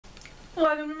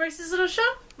Welcome to Mercy's Little Show.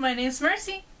 My name is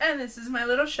Mercy, and this is my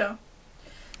little show.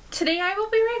 Today I will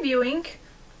be reviewing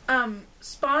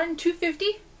Spawn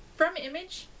 250 from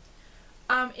Image.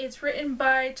 It's written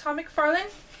by Todd McFarlane,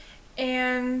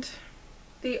 and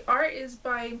the art is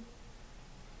by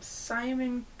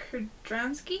Szymon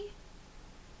Kudranski.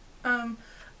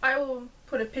 I will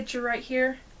put a picture right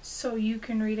here so you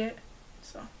can read it.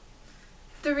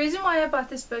 The reason why I bought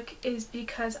this book is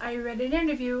because I read an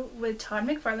interview with Todd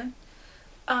McFarlane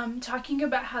talking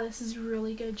about how this is a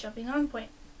really good jumping on point.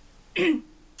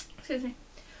 Excuse me.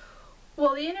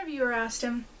 Well, the interviewer asked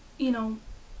him,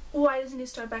 why doesn't he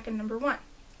start back at number 1?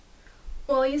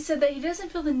 Well, he said that he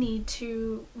doesn't feel the need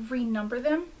to renumber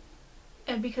them,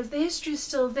 and because the history is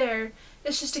still there,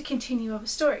 it's just a continue of a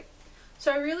story.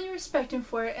 So I really respect him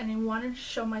for it, and I wanted to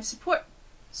show my support.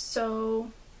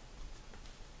 So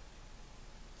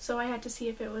I had to see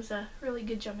if it was a really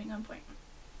good jumping on point.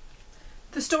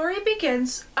 The story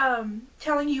begins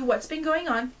telling you what's been going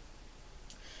on.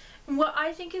 And what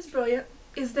I think is brilliant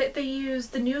is that they use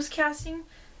the newscasting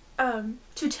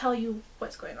to tell you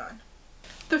what's going on.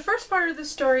 The first part of the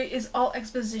story is all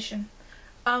exposition.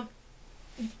 But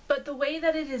the way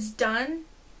that it is done,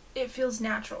 it feels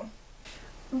natural.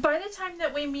 By the time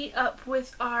that we meet up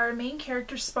with our main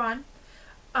character, Spawn,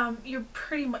 you're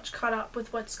pretty much caught up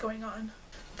with what's going on.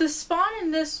 The Spawn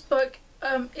in this book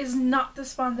is not the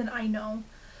Spawn that I know.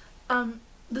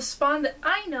 The Spawn that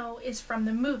I know is from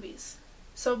the movies.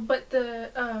 But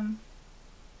the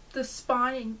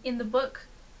Spawn in the book,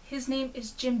 his name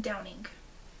is Jim Downing.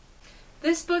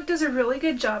 This book does a really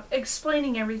good job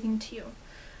explaining everything to you.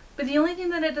 But the only thing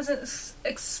that it doesn't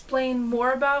explain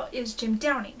more about is Jim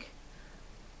Downing.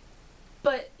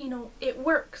 But, it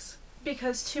works,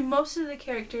 because to most of the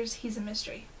characters, he's a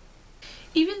mystery.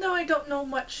 Even though I don't know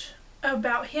much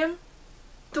about him,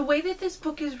 the way that this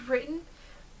book is written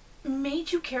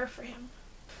made you care for him.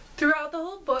 Throughout the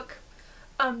whole book,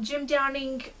 Jim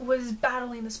Downing was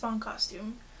battling the Spawn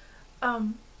costume.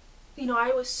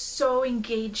 I was so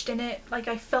engaged in it, like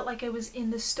I felt like I was in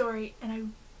the story, and I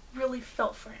really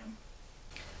felt for him.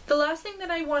 The last thing that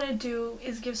I want to do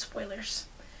is give spoilers.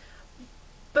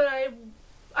 But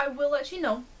I will let you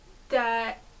know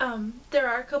that there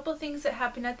are a couple of things that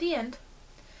happen at the end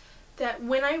that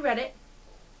when I read it,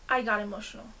 I got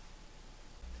emotional.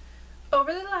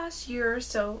 Over the last year or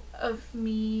so of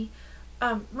me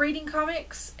reading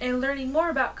comics and learning more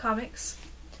about comics,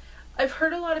 I've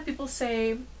heard a lot of people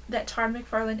say that Todd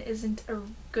McFarlane isn't a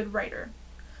good writer.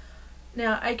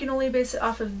 Now, I can only base it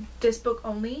off of this book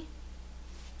only,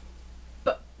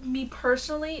 but me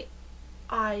personally,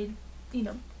 I,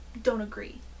 don't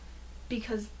agree,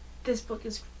 because this book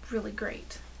is really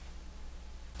great.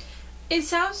 It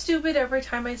sounds stupid every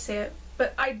time I say it,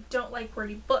 but I don't like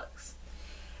wordy books.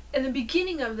 In the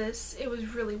beginning of this, it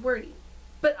was really wordy,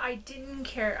 but I didn't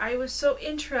care. I was so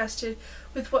interested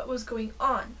with what was going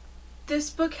on. This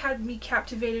book had me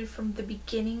captivated from the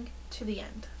beginning to the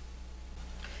end.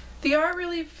 The art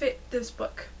really fit this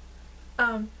book.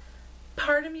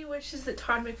 Part of me wishes that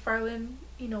Todd McFarlane,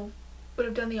 would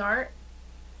have done the art,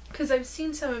 because I've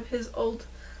seen some of his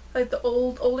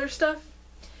older stuff.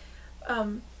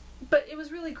 But it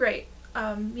was really great.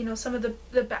 Some of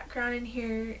the background in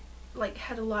here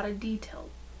had a lot of detail,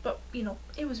 but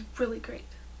it was really great.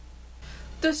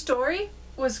 The story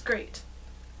was great.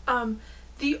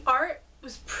 The art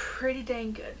was pretty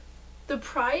dang good. The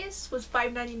price was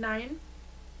 $5.99,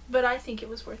 but I think it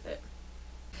was worth it.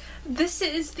 This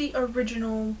is the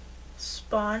original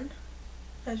Spawn,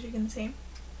 as you can see.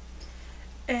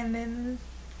 And then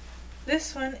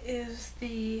this one is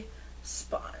the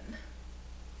Spawn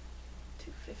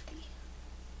 250.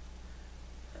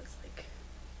 That's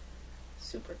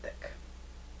super thick.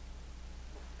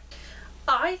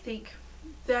 I think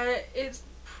that it's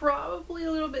probably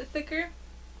a little bit thicker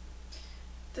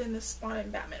than the Spawn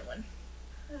and Batman one.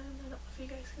 I don't know if you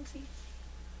guys can see.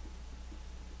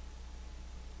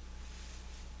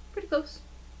 Pretty close.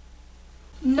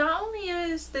 Not only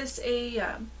is this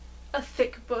a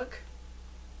thick book,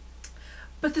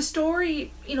 but the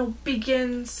story,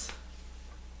 begins,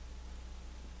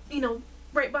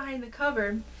 right behind the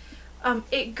cover.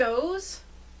 It goes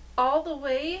all the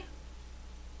way,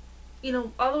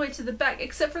 all the way to the back,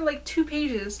 except for 2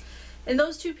 pages. And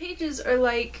those 2 pages are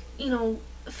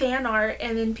fan art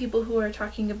and then people who are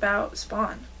talking about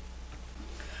Spawn.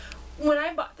 When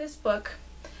I bought this book,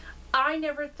 I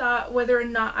never thought whether or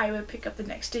not I would pick up the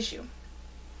next issue.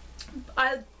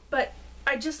 But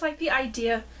I just like the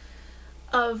idea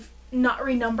of not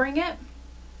renumbering it.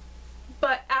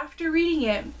 But after reading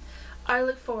it, I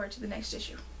look forward to the next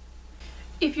issue.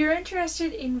 If you're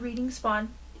interested in reading Spawn,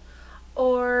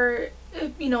 or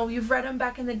you know, you've read them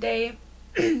back in the day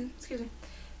excuse me,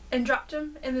 and dropped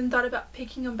them and then thought about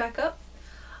picking them back up,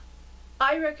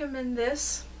 I recommend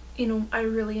this. You know, I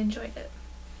really enjoyed it.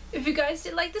 If you guys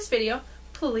did like this video,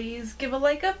 please give a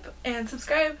like up and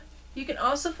subscribe. You can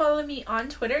also follow me on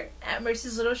Twitter at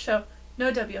Mercy's Little Show,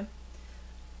 no W.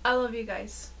 I love you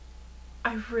guys.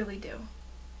 I really do.